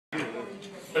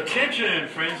Attention,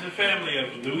 friends and family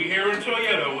of Louie, Herron,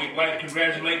 Toyota. We'd like to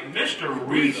congratulate Mr.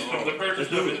 Reese on the purchase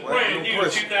of his brand new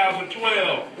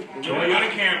 2012 Toyota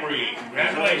Camry.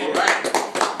 Congratulations.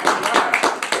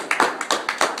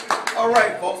 All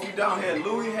right, folks, we down here at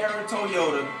Louie, Herron,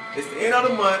 Toyota. It's the end of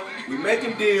the month. We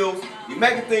making deals. We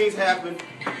making things happen.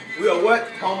 We are what?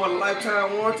 Home on a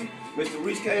lifetime warranty. Mr.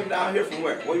 Reese came down here from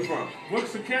where? Where you from?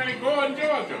 Wilson County, Gordon,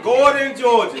 Georgia. Gordon,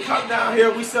 Georgia. Come down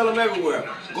here. We sell them everywhere.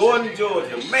 Gordon,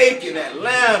 Georgia. Macon,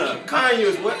 Atlanta,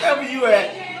 Conyers, wherever you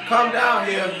at, come down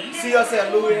here. See us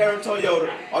at Louie, Herron,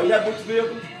 Toyota. Are you happy with the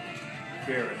vehicle?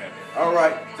 Very happy. All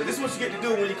right. So this is what you get to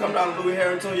do when you come down to Louie,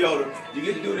 Herron, Toyota. You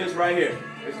get to do this right here.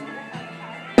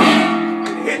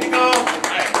 Hit the go.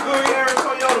 Louie, Herron,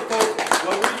 Toyota, folks.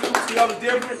 What we do, see all the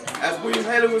difference. As William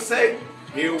Haley would say,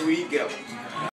 here we go.